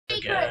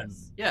again.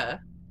 Chris? Yeah.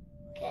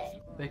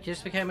 Okay. We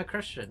just became a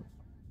Christian.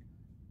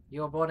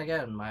 You were born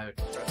again, my. We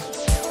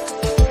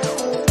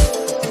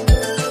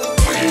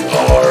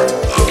are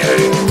the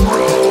Game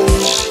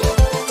Bros.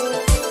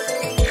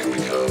 Here we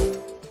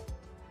go.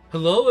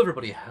 Hello,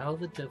 everybody. How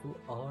the devil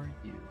are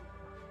you?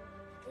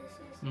 This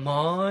is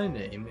My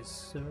name is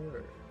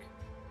Sir.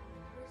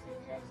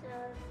 This is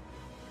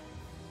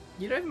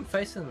You don't even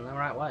face it in the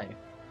right way.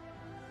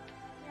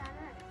 yeah,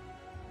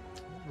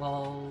 I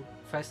Well,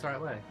 face the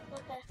right way. know.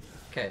 Okay.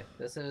 Okay,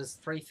 this is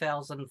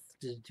 3000th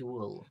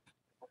Duel.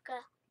 Okay.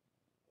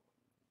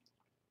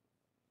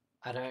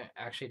 I don't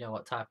actually know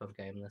what type of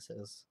game this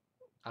is.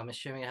 I'm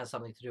assuming it has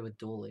something to do with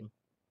dueling.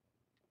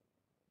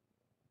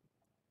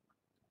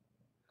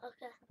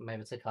 Okay.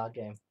 Maybe it's a card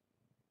game.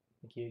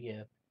 Like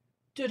Yu-Gi-Oh!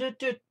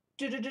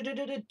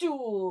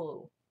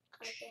 Duel!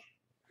 Okay.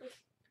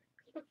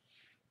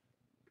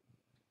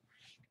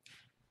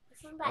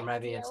 Isn't Or that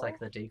maybe deal? it's like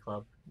the D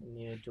Club.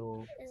 New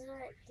duel. Isn't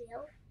it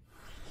deal?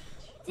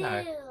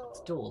 No, Deal. it's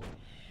duel.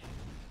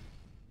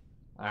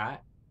 Alright.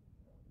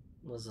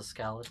 Was a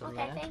skeleton Okay,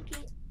 there? thank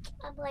you.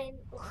 I'm playing.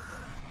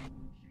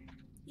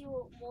 You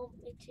won't want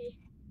me to.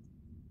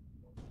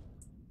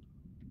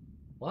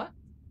 What?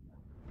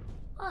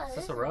 Oh, Is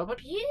this this a robot?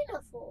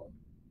 Beautiful.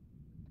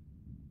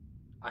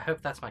 I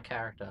hope that's my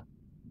character.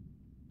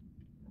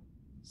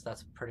 So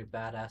that's a pretty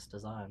badass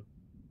design.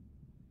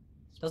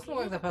 Doesn't look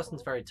like the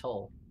person's very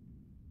tall.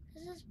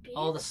 This is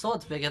beautiful. Oh, the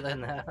sword's bigger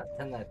than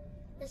that.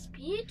 It's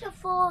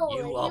beautiful.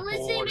 You Are are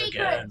listening born to me,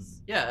 again.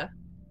 Chris? Yeah,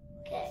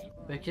 Okay.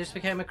 we just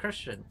became a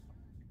Christian.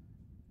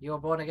 You were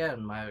born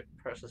again, my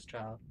precious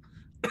child.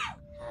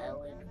 How do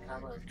we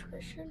become a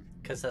Christian?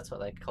 Because that's what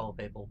they call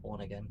people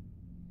born again.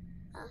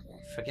 Okay.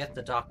 Forget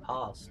the dark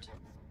past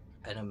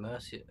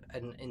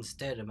and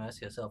instead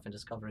immerse yourself in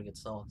discovering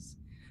its source.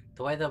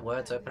 The way the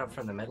words open up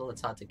from the middle,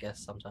 it's hard to guess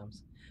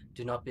sometimes.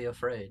 Do not be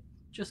afraid.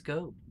 Just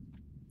go.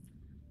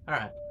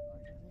 Alright,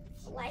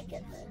 I like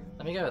it then.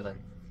 let me go then.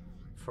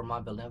 For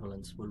my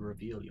benevolence will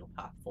reveal your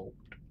path forward.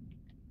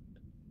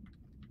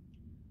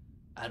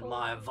 And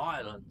my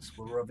violence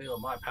will reveal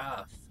my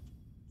path.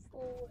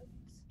 Forwards.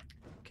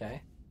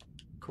 Okay.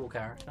 Cool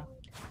character.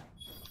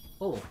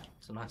 Oh,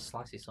 it's a nice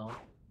slicey sword.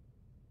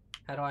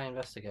 How do I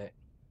investigate?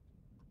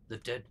 The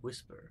Dead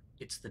Whisper.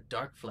 It's the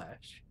Dark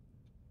Flash.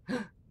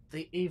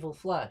 The evil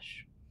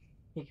Flash.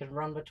 He can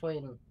run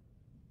between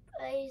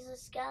He's a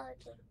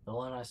skeleton. the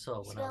one I saw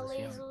He's when I got was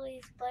young. laser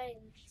his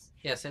bones.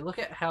 Yeah, so look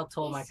at how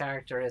tall my He's-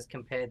 character is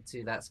compared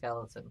to that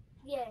skeleton.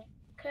 Yeah,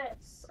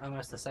 Chris.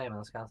 Almost the same as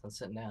the skeleton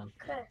sitting down.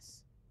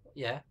 Chris.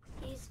 Yeah.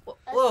 He's Whoa.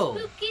 a Whoa.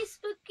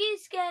 spooky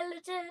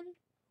skeleton.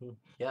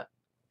 Yep.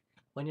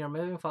 When you're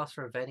moving fast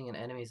or evading an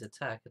enemy's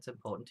attack, it's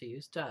important to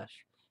use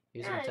dash.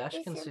 Using No, dash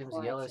it's consumes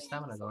important yellow to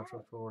stamina use gauge, that.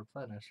 which will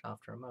replenish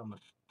after a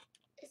moment.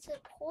 It's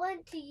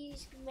important to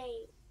use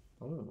me.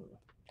 Ooh.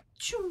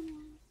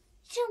 Chum,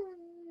 chum,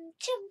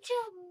 chum,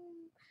 chum.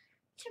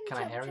 Chum, Can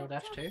chum, I aerial chum,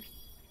 dash chum. too?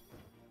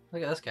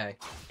 Look at this guy.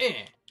 Eh.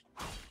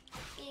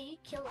 Yeah, you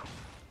kill him.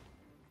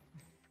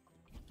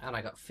 And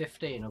I got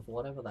 15 of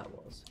whatever that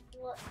was.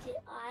 What did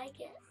I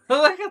get?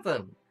 Look at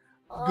them!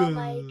 Oh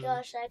my Good.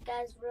 gosh, that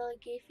guy's really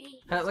goofy.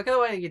 Hey, look at the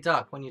way you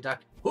duck when you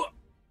duck.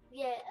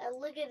 Yeah, and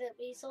look at him.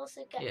 He's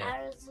also got Yeah.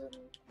 arrows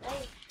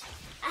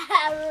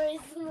arrows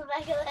in the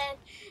back of the head.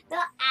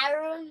 Not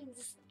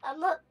arrows. I'm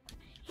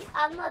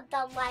not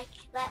dumb like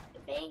that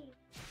thing.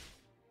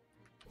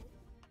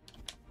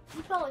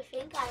 You probably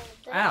think I am.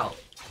 Don't Ow! you?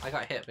 I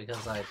got hit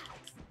because I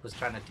was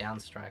trying to down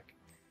strike.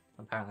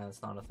 Apparently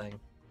that's not a thing.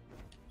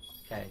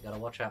 Okay, gotta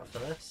watch out for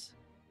this.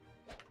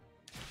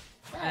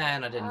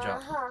 And I didn't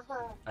jump.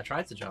 I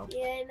tried to jump.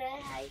 Yeah, I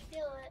know how you do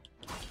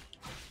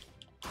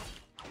it.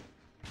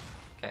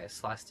 Okay,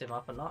 sliced him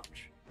up a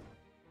notch.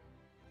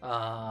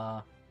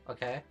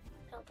 Okay.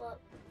 Jump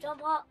up.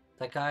 Jump up.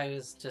 That guy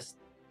is just...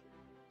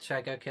 Should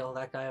I go kill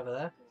that guy over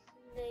there?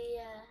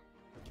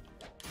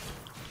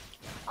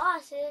 Oh, I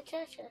see the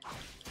treasure.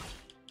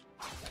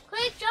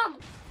 Quick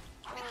jump!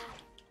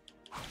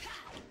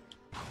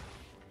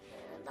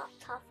 Not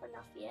tough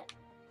enough yet.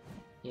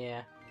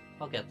 Yeah,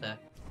 I'll get there.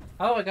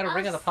 Oh, I got a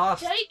Ring of the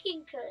Past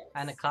Joking, Chris.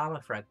 and a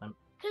Karma Fragment.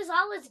 Because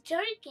I was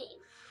joking.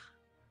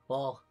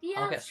 Well, You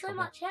I'll have get so stronger.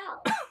 much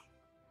health.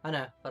 I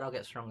know, but I'll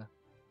get stronger.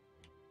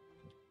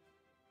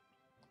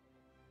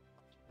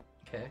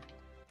 Okay.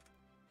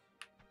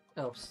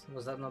 Oops,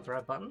 was that not the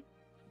right button?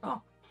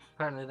 Oh,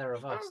 apparently they're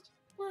reversed.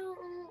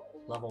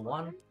 Level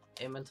 1,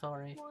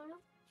 inventory.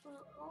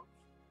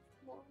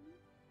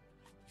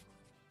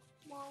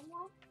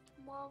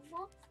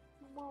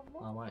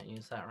 I won't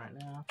use that right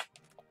now.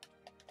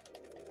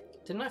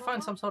 Didn't I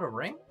find some sort of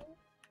ring?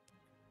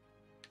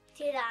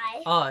 Did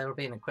I? Oh, it'll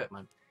be in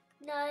equipment.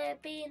 No,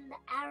 it'd be in the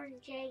Aaron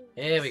James.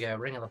 Here we go,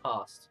 Ring of the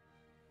Past.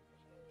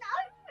 No,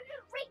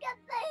 Ring of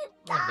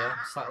the There we go,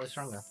 Dust. slightly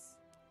stronger.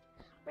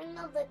 Ring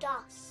of the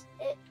Dust.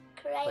 It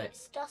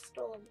creates dust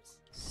storms.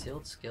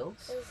 Sealed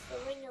skills? It's the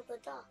Ring of the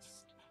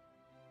Dust.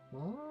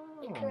 Oh.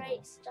 It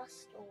creates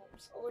dust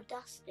storms or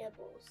dust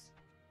devils.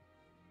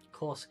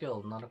 Core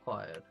skill not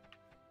acquired.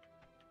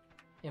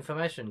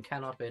 Information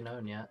cannot be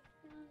known yet.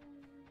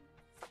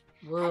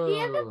 Have Whoa, you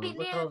ever been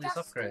look at near all a these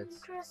dust storm,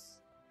 upgrades. Chris?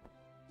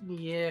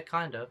 Yeah,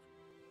 kind of.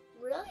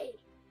 Really?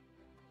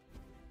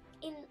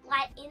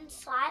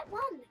 Inside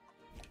one?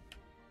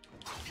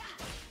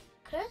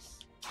 Chris?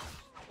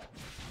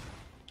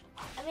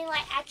 I mean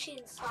actually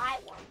inside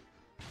one.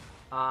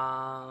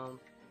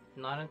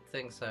 No, I don't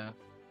think so.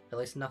 At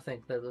least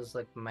nothing that was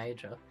like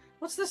major.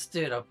 What's this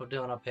dude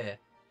doing up here?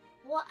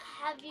 What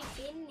have you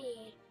been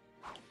near?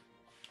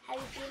 Have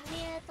you been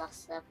near a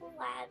dust level?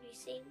 Have you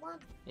seen one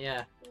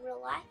Yeah, in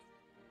real life?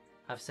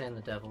 I've seen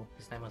the devil.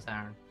 His name was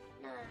Aaron.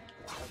 No,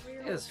 a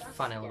real He was a dust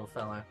funny devil. little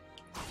fellow.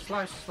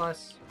 Slice,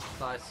 slice,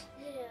 slice.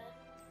 Yeah.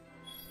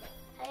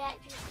 I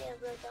actually see a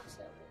real dust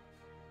level.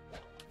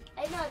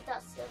 I know a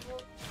dust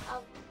level,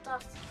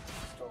 dust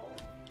storm.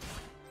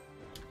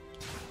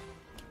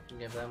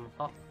 Give them a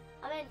pop.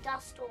 I mean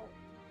dust storm.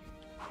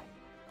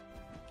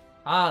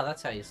 Ah,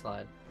 that's how you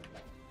slide.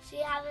 So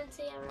you haven't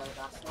seen a real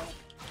dust storm?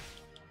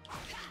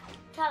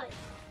 Tell me.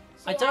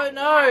 So I you don't haven't-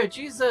 know!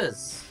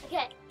 Jesus!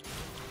 Okay.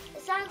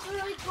 It sounds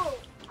really cool.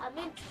 I'm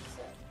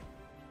interested.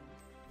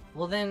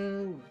 Well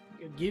then,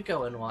 you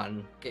go in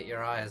one. Get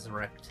your eyes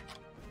wrecked.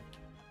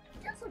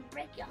 It doesn't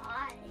break your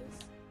eyes.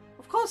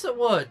 Of course it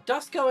would!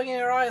 Dust going in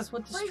your eyes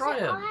would Close destroy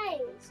your him.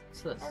 eyes.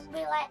 What's this? And be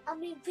like,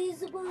 I'm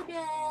invisible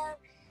now.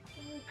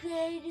 I'm the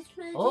greatest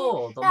person.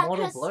 Oh, the No,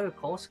 Mortal 'cause Blow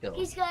core skill.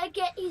 He's gonna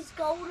get his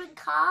golden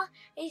car.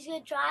 He's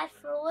gonna drive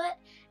through it,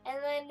 and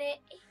then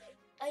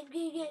I'm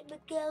gonna get my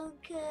golden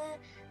car.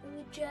 I'm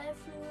gonna drive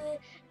through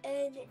it,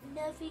 and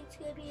nothing's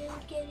gonna be able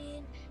to get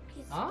in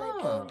because my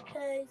golden Ah.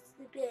 car is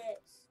the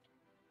best.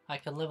 I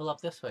can level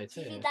up this way Do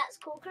you too. think that's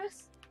cool,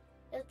 Chris?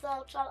 If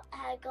Donald Trump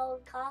had a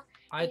golden car,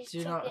 I He's do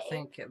took not it in.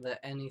 think that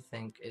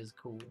anything is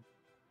cool.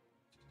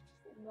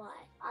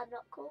 why? I'm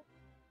not cool.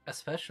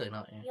 Especially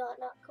not you. You're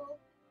not cool.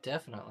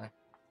 Definitely.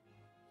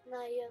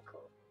 No, you're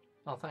cool.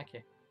 Oh, thank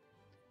you.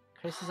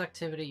 Increases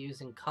activity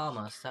using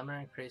Karma.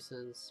 Stamina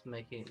increases,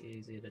 making it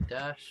easier to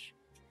dash.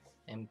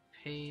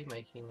 MP,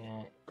 making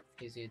it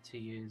easier to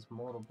use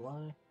Mortal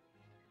Blow.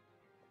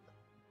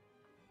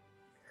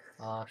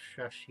 Ah,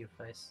 shush your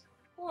face.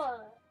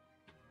 What?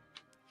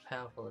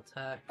 Powerful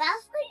attack.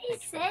 That's what you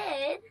Thank you.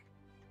 said.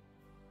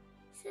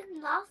 You said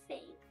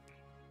nothing.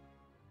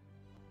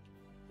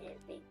 I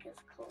think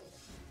it's cool.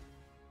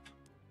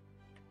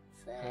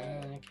 So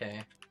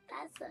Okay.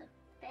 that's a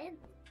fence.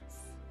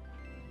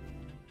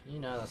 You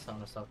know that's not what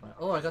I was talking about.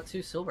 Oh, I got 2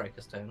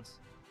 Soulbreaker stones.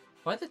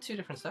 Why are there 2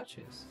 different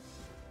statues?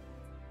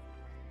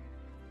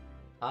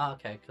 Ah,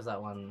 okay, because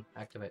that one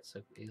activates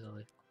so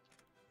easily.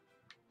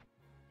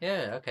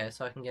 Yeah, okay,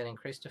 so I can get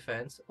increased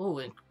defense. Oh,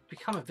 and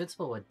become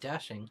invincible with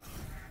dashing.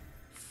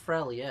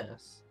 Frel,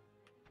 yes.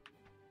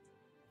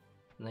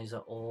 And these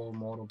are all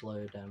mortal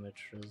blow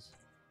damages.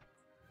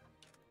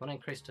 Want to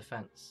increase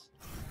defense.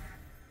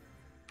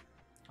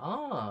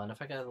 Oh, and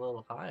if I get a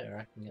little higher,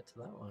 I can get to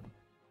that one.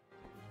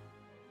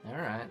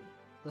 Alright.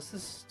 This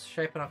is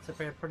shaping up to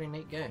be a pretty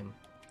neat game.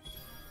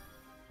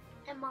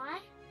 Am I?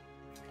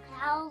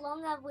 How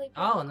long have we been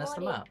Oh, and there's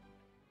the recording?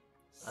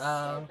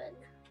 map. 7.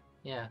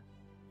 Yeah.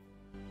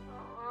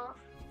 Aw.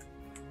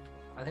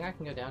 I think I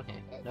can go down here.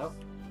 It's- Nope.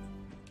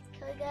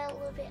 Can we go a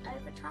little bit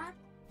overtime?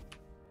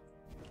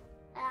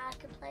 I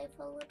can play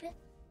for a little bit.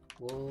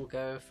 We'll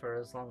go for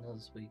as long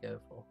as we go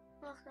for.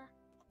 Okay.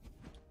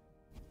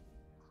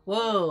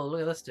 Whoa,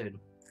 look at this dude.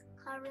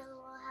 I really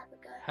want to have a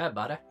go. Hey,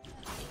 buddy.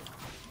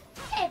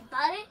 Hey,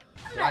 buddy.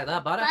 I'm You not like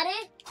that, buddy?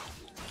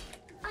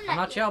 I'm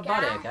not your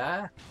buddy,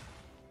 guy.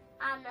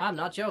 I'm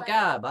not your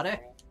guy, buddy.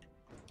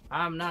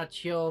 I'm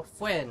not your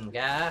friend,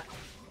 guy.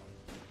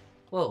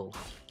 Whoa.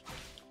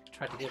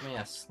 Tried to give me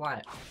a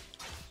slap.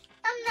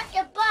 I'm not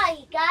your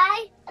buddy,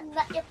 guy. I'm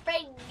not your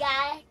friend,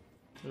 guy.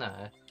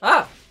 No.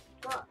 Ah!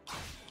 What?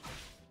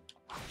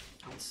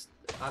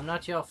 I'm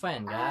not your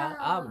friend, guy.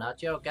 I'm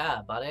not your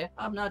guy, buddy.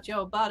 I'm not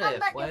your buddy, I'm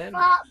not your friend.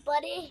 fart,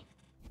 buddy.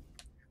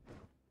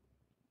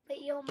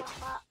 But you're my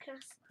fart,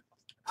 Chris.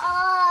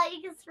 Oh,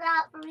 you can smell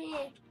it from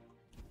here.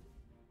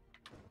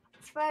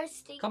 It's very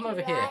stinky, Come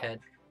over here, right? head.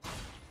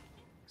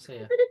 See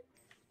ya.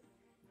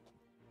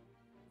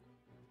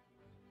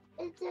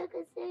 It's so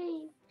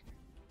conceived.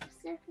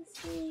 It's so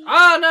conceived.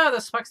 Oh no,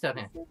 there's spikes down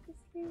here. It's so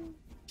conceived.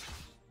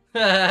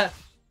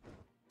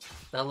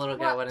 That little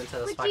guy What? went into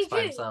the What'd spikes you by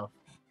do? himself.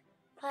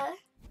 Huh?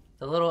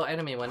 The little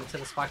enemy went into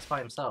the spikes by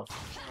himself.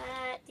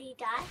 Did he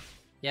die?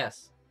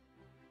 Yes.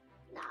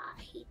 Nah,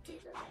 he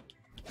didn't.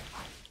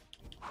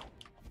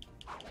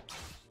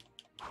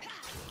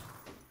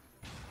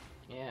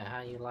 Yeah,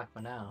 how you like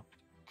me now?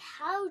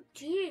 How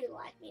do you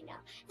like me now?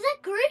 Is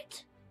that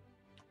Groot?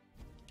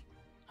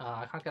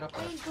 I can't get up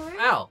there. Groot?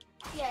 Ow!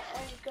 Yeah,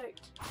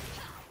 Groot.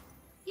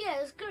 Yeah,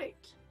 it's Groot.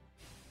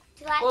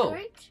 Do you like Whoa.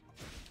 Groot?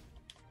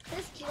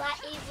 Chris, do you like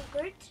evil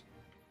Groot?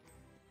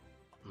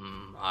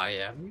 I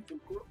am.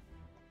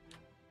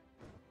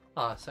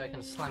 Oh, so I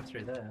can slam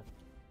through there.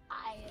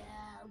 I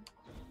am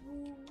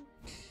Groot.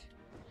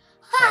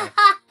 Sorry,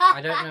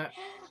 I don't know.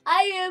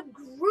 I am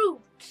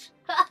Groot.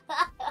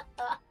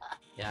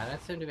 Yeah, I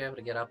don't seem to be able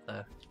to get up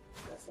there.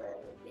 That's what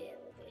I would be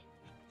able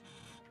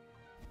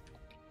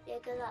Yeah,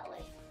 go that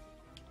way.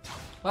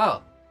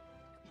 Oh!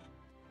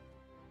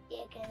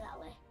 Yeah, go that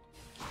way.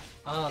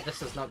 Oh,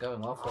 this is not going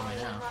well for me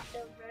You're now. not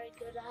doing very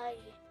good, are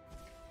you?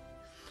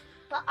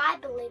 But I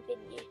believe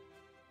in you.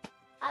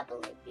 I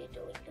believe you're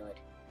doing good.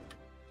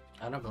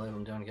 I don't believe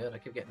I'm doing good. I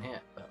keep getting hit,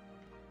 but...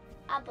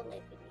 I believe in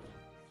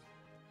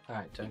you.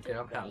 Alright, don't You're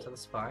jump doing out into great.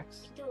 the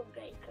spikes. You're doing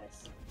great,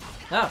 Chris.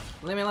 No!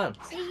 Leave me alone!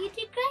 See, you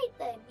did great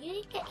then. You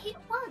didn't get hit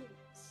once.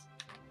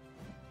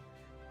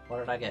 What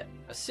did I get?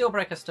 A seal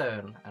breaker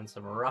stone and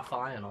some rough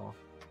iron ore.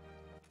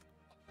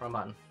 Wrong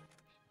button.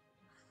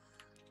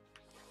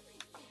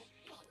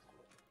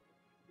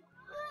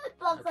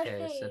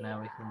 Okay, so now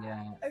we can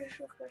get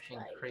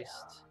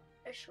increased...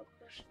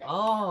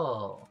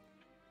 Oh!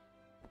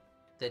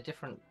 They're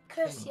different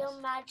Chris, things.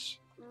 you'll match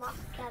mock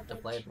cabbage. The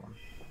blade one.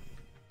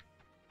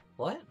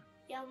 What?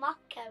 Your mock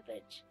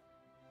cabbage.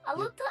 I You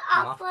looked it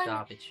up Moth on.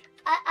 garbage.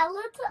 I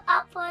looked it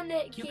up on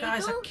You Google.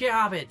 guys are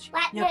garbage!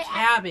 Like, You're no,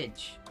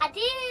 cabbage! I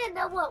didn't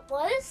know what it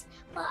was,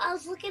 but I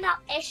was looking up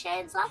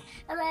Esha and stuff,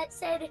 and then it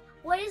said,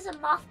 "What is a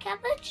moth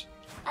cabbage?"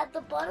 at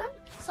the bottom.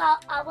 So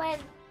I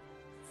went.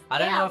 I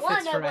don't Yeah, know I if wanna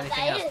it's know from what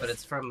anything that else, but is.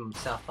 it's from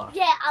South Park.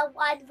 Yeah, I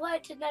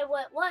wanted to know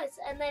what it was,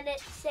 and then it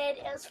said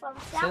it was from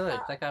South See, look,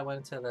 Park. that guy went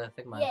into the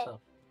thing by Yeah.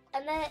 himself.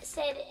 And then it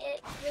said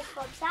it was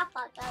from South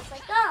Park. I was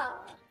like,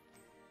 oh,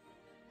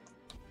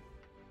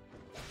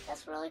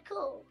 that's really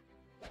cool.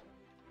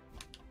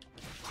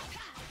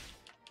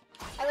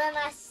 And then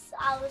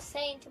I was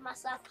saying to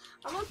myself,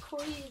 I'm gonna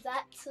call you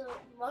that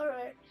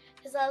tomorrow,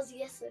 because that was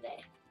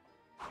yesterday.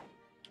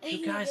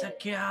 You guys are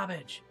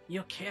garbage!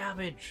 You're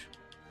cabbage!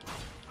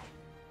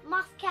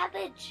 Moth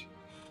cabbage.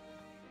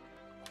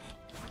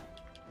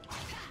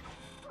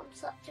 I'm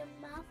such a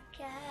moth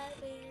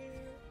cabbage.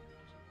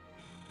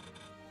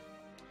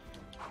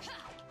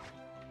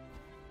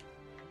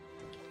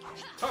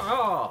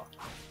 Oh!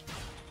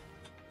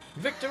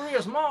 Victory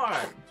is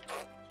mine!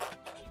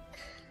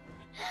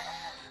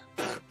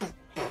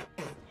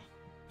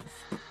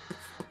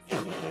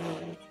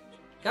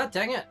 God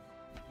dang it!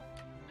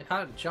 I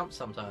can't jump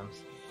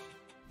sometimes.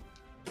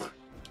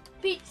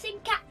 Boots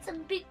and cats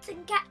and boots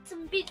and cats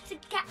and boots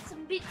and cats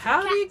and boots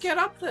How and do you cats. get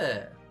up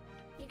there?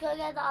 You gotta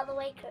go the other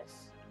way, Chris.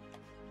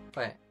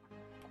 Wait,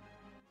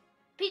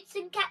 Boots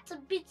and cats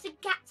and boots and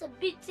cats and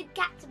boots and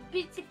cats and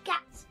boots and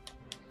cats.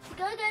 You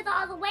gotta go the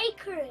other way,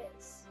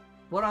 Chris.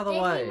 what other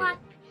Then way? you might...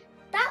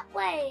 That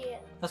way.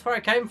 That's where I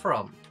came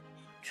from.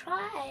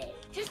 Try.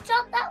 Just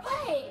jump that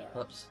way.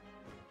 Oops.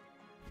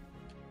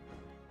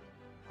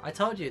 I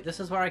told you, this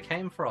is where I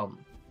came from.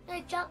 No,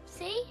 jump,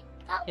 see?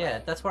 That Yeah,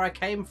 way. that's where I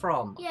came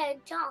from. Yeah,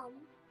 jump.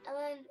 And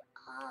then,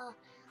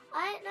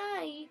 I don't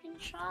know, you can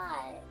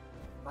try.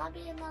 Might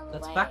be another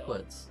That's way.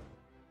 backwards.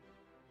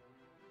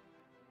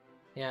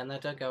 Yeah, and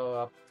that don't go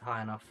up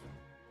high enough.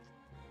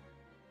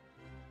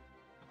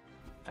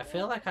 I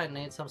feel like I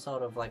need some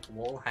sort of like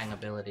wall hang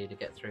ability to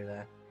get through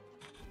there.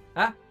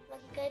 Huh?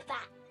 Let's go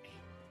back.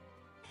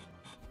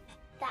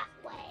 That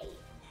way.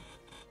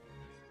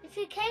 If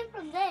you came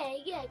from there,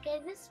 yeah,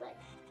 go this way.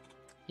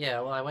 Yeah,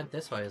 well I went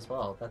this way as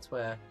well. That's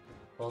where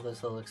all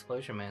those little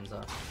explosion mans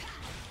are.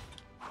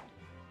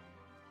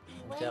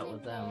 I dealt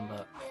with them,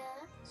 but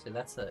see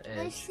that's the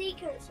No edge.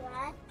 secrets,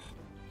 right?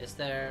 Is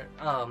there?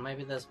 Oh,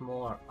 maybe there's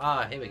more.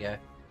 Ah, here we go.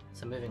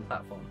 It's a moving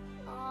platform.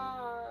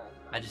 Oh.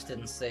 I just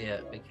didn't see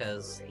it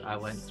because I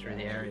went through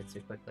the area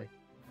too quickly.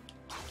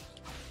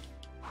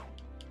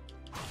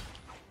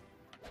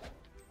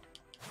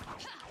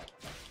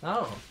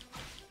 Oh,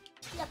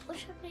 Yeah,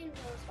 push up in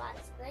those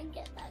lights, then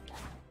get that guy.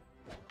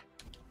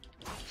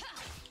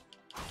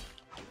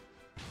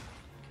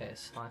 okay,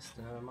 sliced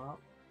them up.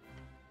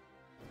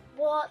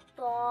 What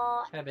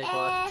the Hey, big F? boy.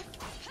 I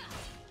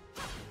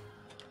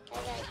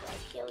gotta go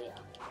kill you.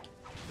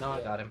 No,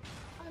 I got him.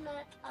 Oh no,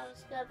 I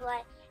was gonna be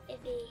like, if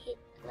he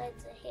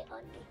lands a hit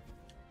on me.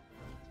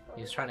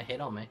 He was trying to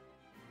hit on me.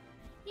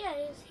 Yeah,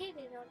 he was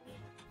hitting on me.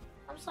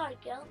 I'm sorry,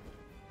 girl.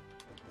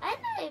 I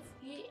don't know if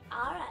you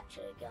are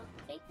actually a girl.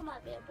 I think you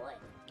might be a boy.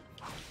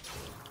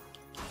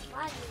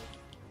 Mind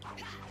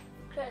you.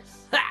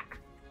 Chris, Ha!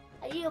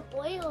 are you a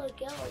boy or a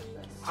girl in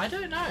this? I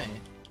don't know.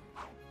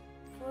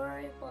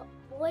 Very butt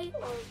boy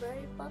or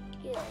very butt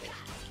girl?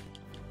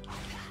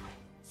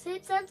 See,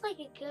 it sounds like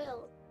a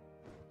girl.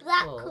 But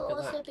that Oh, could look at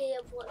also that. be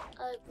a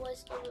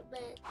voice of a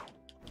man.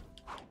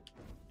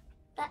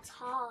 That's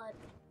hard.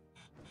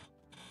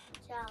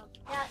 So,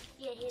 now,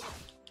 yeah, hit him.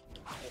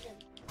 Hit him.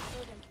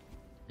 Hit him.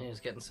 He was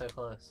getting so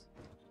close.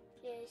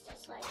 Yeah, he's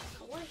just like,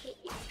 I want to hit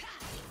you.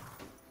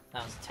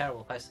 That was a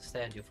terrible place to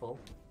stand, you fool.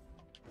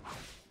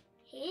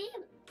 He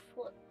didn't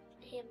put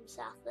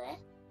himself there.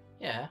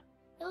 Yeah.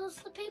 It was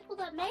the people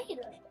that made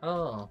it.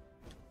 Oh.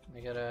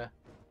 We gotta...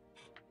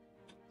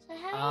 So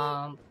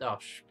how Oh,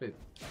 shoot.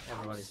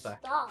 Everybody's back.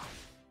 stuck.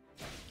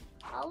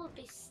 I would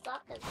be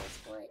stuck at this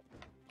point.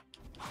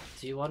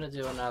 Do you want to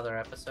do another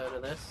episode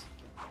of this?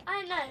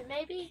 I don't know,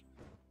 maybe.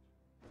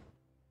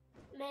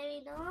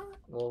 Maybe not.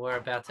 Well, we're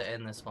about to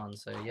end this one,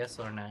 so yes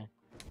or no?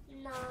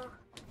 No.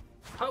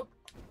 Oh!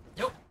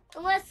 Nope!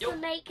 Unless Yup. the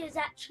makers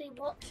actually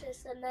watch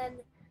this and then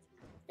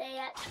they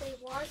actually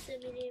want, so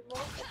we need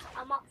more. 'Cause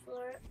I'm up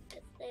for it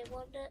if they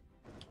want it.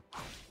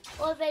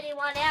 Or if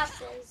anyone else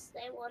says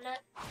they want it.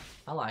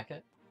 I like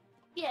it.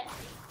 Yeah.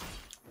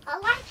 I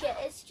like it.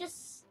 It's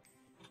just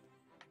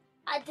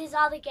there's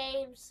other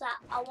games that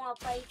I want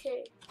to play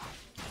too.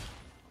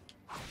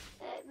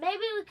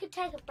 Maybe we could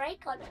take a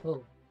break on it.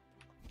 Oh.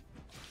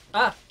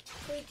 Ah!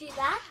 Can we do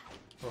that?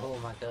 Oh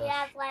my We gosh.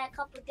 have like a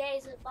couple of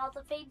days of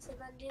other things and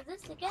then do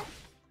this again.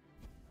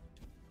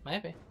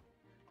 Maybe.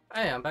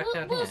 Hey, I'm back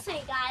down We'll here.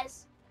 see,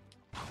 guys.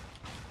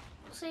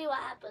 We'll see what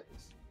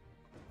happens.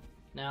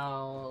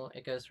 Now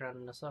it goes around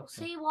in a circle.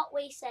 We'll see what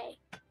we say.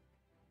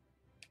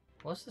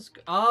 What's this?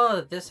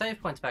 Oh, the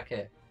save point's back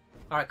here.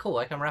 Alright, cool.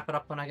 I can wrap it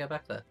up when I go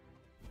back there.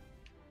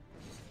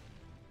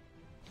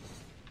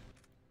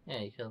 Yeah,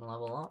 you can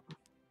level up.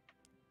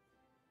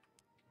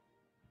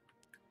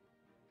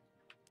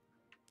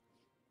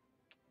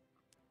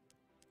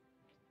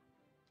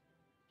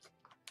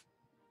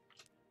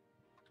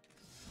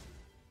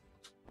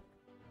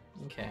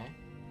 Okay.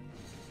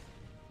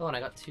 Oh, and I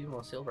got 2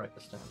 more seal breaker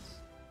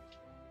stones.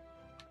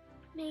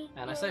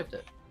 And I saved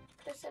it.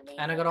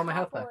 And I got all my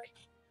health back.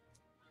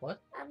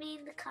 What? I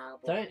mean the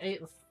cardboard. Don't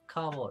eat the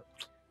cardboard.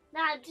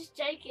 No, I'm just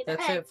joking.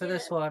 That's it for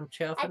this one.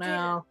 Ciao for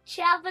now.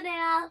 Ciao for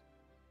now.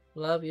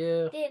 Love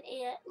you. Didn't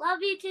eat it. Love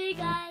you too,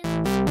 guys.